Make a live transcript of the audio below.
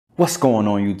What's going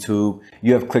on YouTube?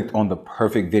 You have clicked on the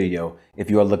perfect video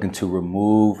if you are looking to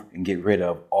remove and get rid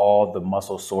of all the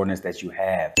muscle soreness that you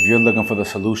have. If you're looking for the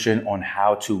solution on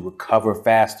how to recover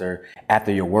faster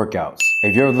after your workouts.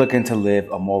 If you're looking to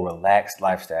live a more relaxed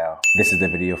lifestyle, this is the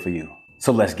video for you.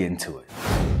 So let's get into it.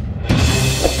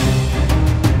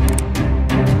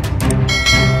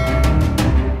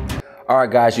 All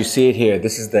right guys, you see it here.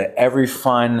 This is the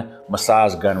Everyfun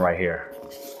Massage Gun right here.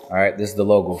 All right, this is the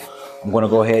logo. I'm gonna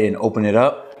go ahead and open it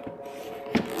up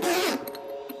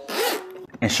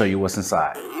and show you what's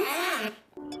inside.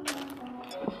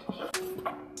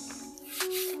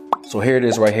 So here it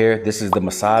is right here. This is the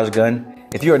massage gun.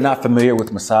 If you are not familiar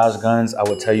with massage guns, I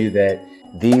will tell you that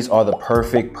these are the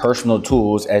perfect personal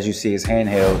tools, as you see it's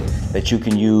handheld, that you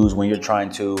can use when you're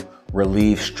trying to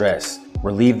relieve stress,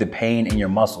 relieve the pain in your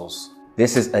muscles.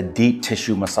 This is a deep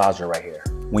tissue massager right here.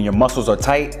 When your muscles are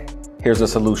tight, here's a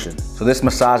solution. So this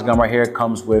massage gun right here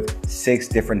comes with 6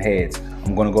 different heads.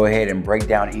 I'm gonna go ahead and break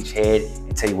down each head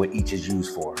and tell you what each is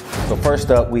used for. So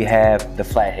first up, we have the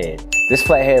flat head. This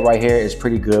flat head right here is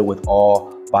pretty good with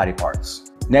all body parts.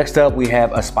 Next up, we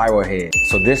have a spiral head.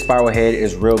 So this spiral head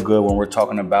is real good when we're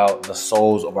talking about the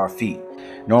soles of our feet.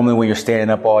 Normally when you're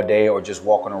standing up all day or just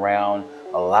walking around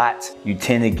a lot, you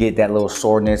tend to get that little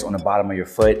soreness on the bottom of your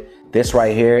foot. This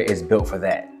right here is built for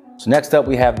that. So next up,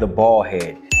 we have the ball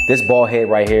head. This ball head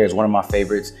right here is one of my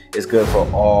favorites. It's good for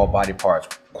all body parts,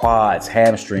 quads,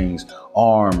 hamstrings,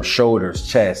 arms, shoulders,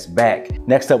 chest, back.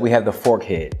 Next up, we have the fork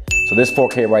head. So this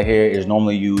fork head right here is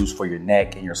normally used for your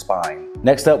neck and your spine.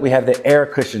 Next up, we have the air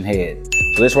cushion head.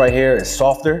 So this right here is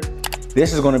softer.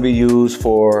 This is gonna be used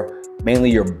for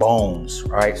mainly your bones,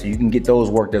 right? So you can get those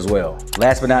worked as well.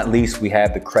 Last but not least, we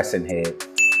have the crescent head.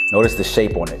 Notice the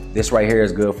shape on it. This right here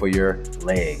is good for your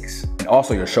legs and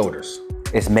also your shoulders.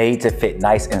 It's made to fit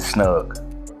nice and snug.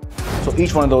 So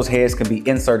each one of those heads can be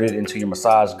inserted into your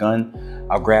massage gun.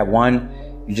 I'll grab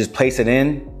one, you just place it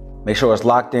in, make sure it's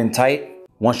locked in tight.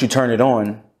 Once you turn it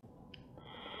on,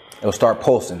 it'll start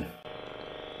pulsing.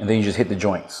 And then you just hit the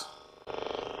joints,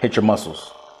 hit your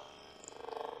muscles.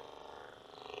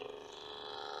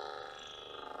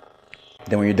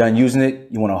 Then when you're done using it,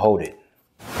 you wanna hold it.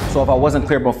 So if I wasn't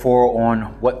clear before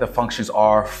on what the functions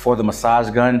are for the massage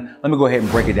gun, let me go ahead and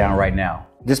break it down right now.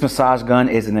 This massage gun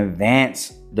is an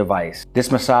advanced device.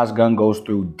 This massage gun goes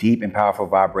through deep and powerful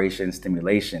vibration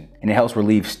stimulation, and it helps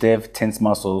relieve stiff, tense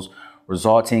muscles,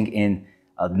 resulting in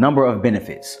a number of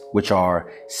benefits, which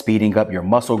are speeding up your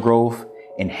muscle growth,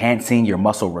 enhancing your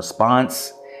muscle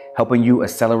response, helping you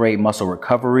accelerate muscle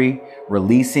recovery,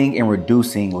 releasing and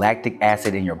reducing lactic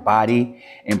acid in your body,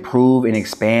 improve and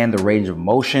expand the range of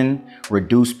motion,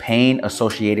 reduce pain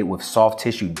associated with soft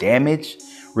tissue damage,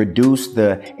 reduce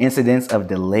the incidence of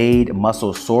delayed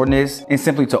muscle soreness, and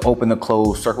simply to open the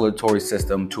closed circulatory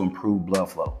system to improve blood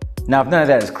flow. Now, if none of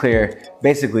that is clear,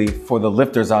 basically for the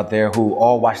lifters out there who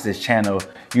all watch this channel,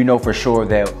 you know for sure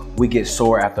that we get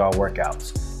sore after our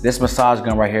workouts. This massage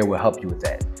gun right here will help you with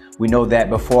that. We know that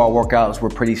before our workouts, we're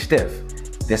pretty stiff.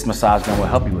 This massage gun will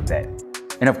help you with that.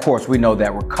 And of course, we know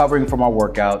that recovering from our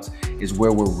workouts is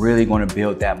where we're really gonna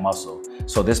build that muscle.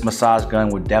 So this massage gun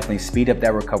will definitely speed up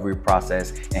that recovery process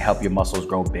and help your muscles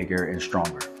grow bigger and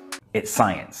stronger. It's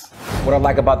science. What I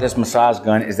like about this massage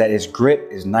gun is that its grip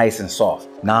is nice and soft,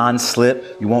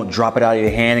 non-slip. You won't drop it out of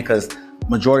your hand because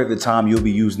majority of the time you'll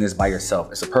be using this by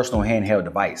yourself. It's a personal handheld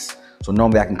device. So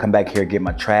normally I can come back here, get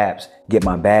my traps, get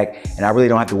my back, and I really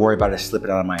don't have to worry about it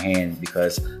slipping out of my hand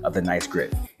because of the nice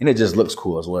grip. And it just looks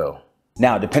cool as well.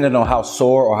 Now, depending on how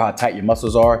sore or how tight your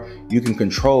muscles are, you can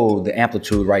control the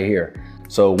amplitude right here.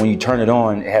 So when you turn it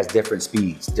on, it has different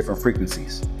speeds, different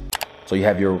frequencies. So you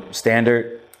have your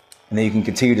standard, and then you can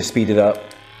continue to speed it up.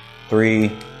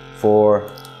 3, 4,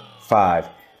 5.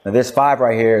 Now this 5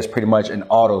 right here is pretty much an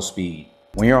auto speed.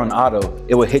 When you're on auto,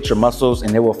 it will hit your muscles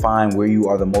and it will find where you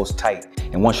are the most tight.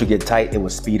 And once you get tight, it will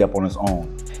speed up on its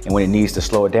own. And when it needs to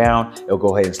slow it down, it'll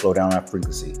go ahead and slow down that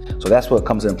frequency. So that's what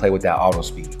comes into play with that auto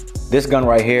speed. This gun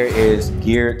right here is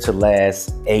geared to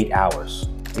last 8 hours.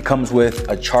 It comes with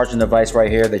a charging device right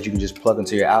here that you can just plug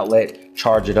into your outlet,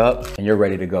 charge it up, and you're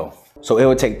ready to go. So it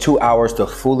will take 2 hours to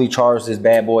fully charge this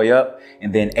bad boy up,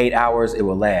 and then 8 hours it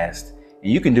will last.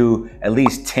 And you can do at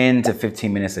least 10 to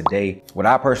 15 minutes a day. What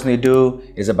I personally do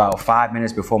is about 5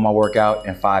 minutes before my workout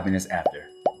and 5 minutes after.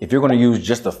 If you're gonna use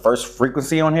just the first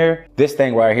frequency on here, this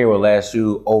thing right here will last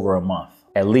you over a month,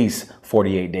 at least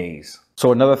 48 days.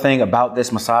 So another thing about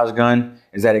this massage gun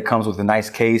is that it comes with a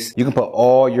nice case. You can put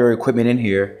all your equipment in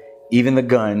here, even the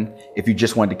gun, if you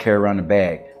just wanted to carry around the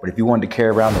bag. But if you wanted to carry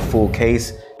around the full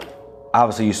case,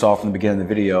 obviously you saw from the beginning of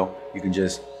the video, you can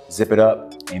just zip it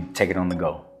up and take it on the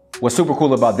go. What's super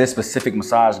cool about this specific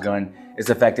massage gun is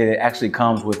the fact that it actually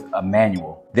comes with a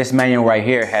manual. This manual right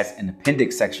here has an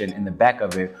appendix section in the back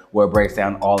of it where it breaks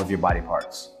down all of your body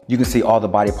parts. You can see all the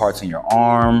body parts in your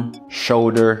arm,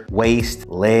 shoulder, waist,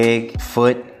 leg,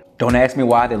 foot. Don't ask me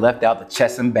why they left out the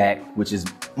chest and back, which is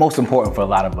most important for a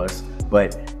lot of us.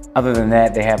 But other than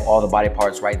that, they have all the body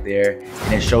parts right there,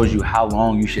 and it shows you how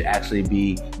long you should actually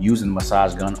be using the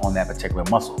massage gun on that particular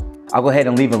muscle. I'll go ahead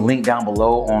and leave a link down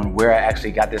below on where I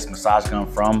actually got this massage gun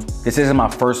from. This isn't my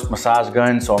first massage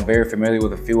gun, so I'm very familiar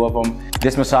with a few of them.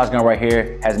 This massage gun right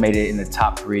here has made it in the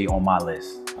top 3 on my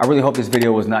list. I really hope this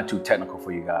video was not too technical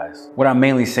for you guys. What I'm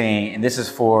mainly saying, and this is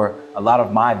for a lot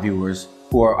of my viewers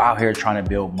who are out here trying to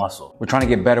build muscle. We're trying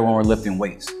to get better when we're lifting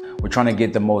weights. We're trying to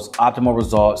get the most optimal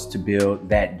results to build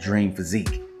that dream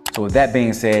physique. So with that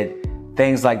being said,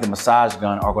 things like the massage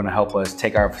gun are going to help us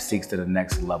take our physiques to the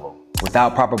next level.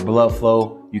 Without proper blood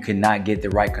flow, you cannot get the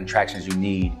right contractions you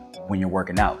need when you're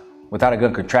working out. Without a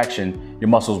good contraction, your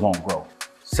muscles won't grow.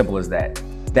 Simple as that.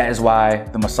 That is why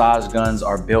the massage guns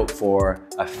are built for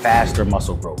a faster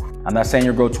muscle growth. I'm not saying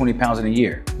you'll grow 20 pounds in a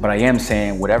year, but I am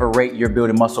saying whatever rate you're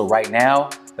building muscle right now,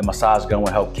 the massage gun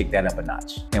will help kick that up a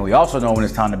notch. And we also know when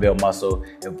it's time to build muscle,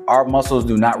 if our muscles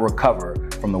do not recover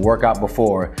from the workout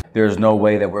before, there's no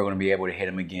way that we're going to be able to hit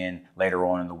them again later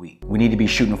on in the week. We need to be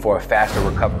shooting for a faster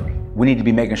recovery. We need to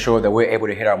be making sure that we're able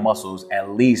to hit our muscles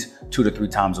at least 2 to 3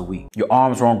 times a week. Your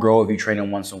arms won't grow if you train it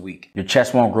once a week. Your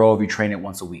chest won't grow if you train it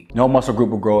once a week. No muscle group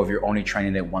will grow if you're only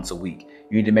training it once a week.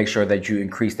 You need to make sure that you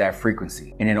increase that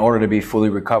frequency. And in order to be fully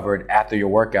recovered after your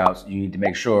workouts, you need to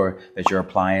make sure that you're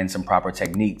applying some proper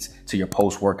techniques to your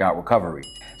post-workout recovery.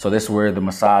 So this is where the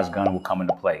massage gun will come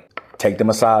into play. Take the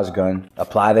massage gun,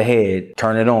 apply the head,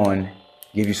 turn it on,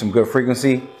 give you some good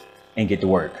frequency, and get to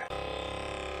work.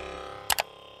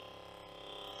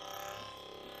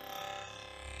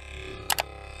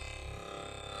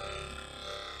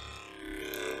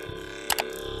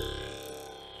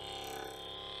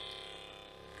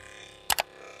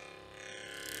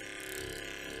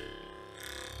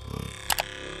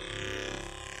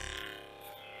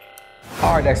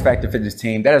 All right, XFactor Fitness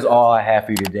Team, that is all I have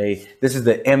for you today. This is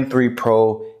the M3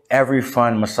 Pro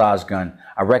Everyfun Massage Gun.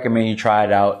 I recommend you try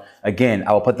it out. Again,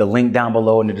 I will put the link down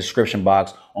below in the description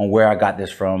box on where I got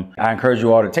this from. I encourage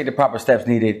you all to take the proper steps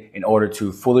needed in order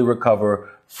to fully recover,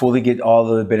 fully get all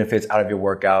the benefits out of your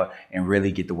workout, and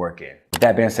really get the work in. With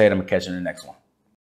that being said, I'm gonna catch you in the next one.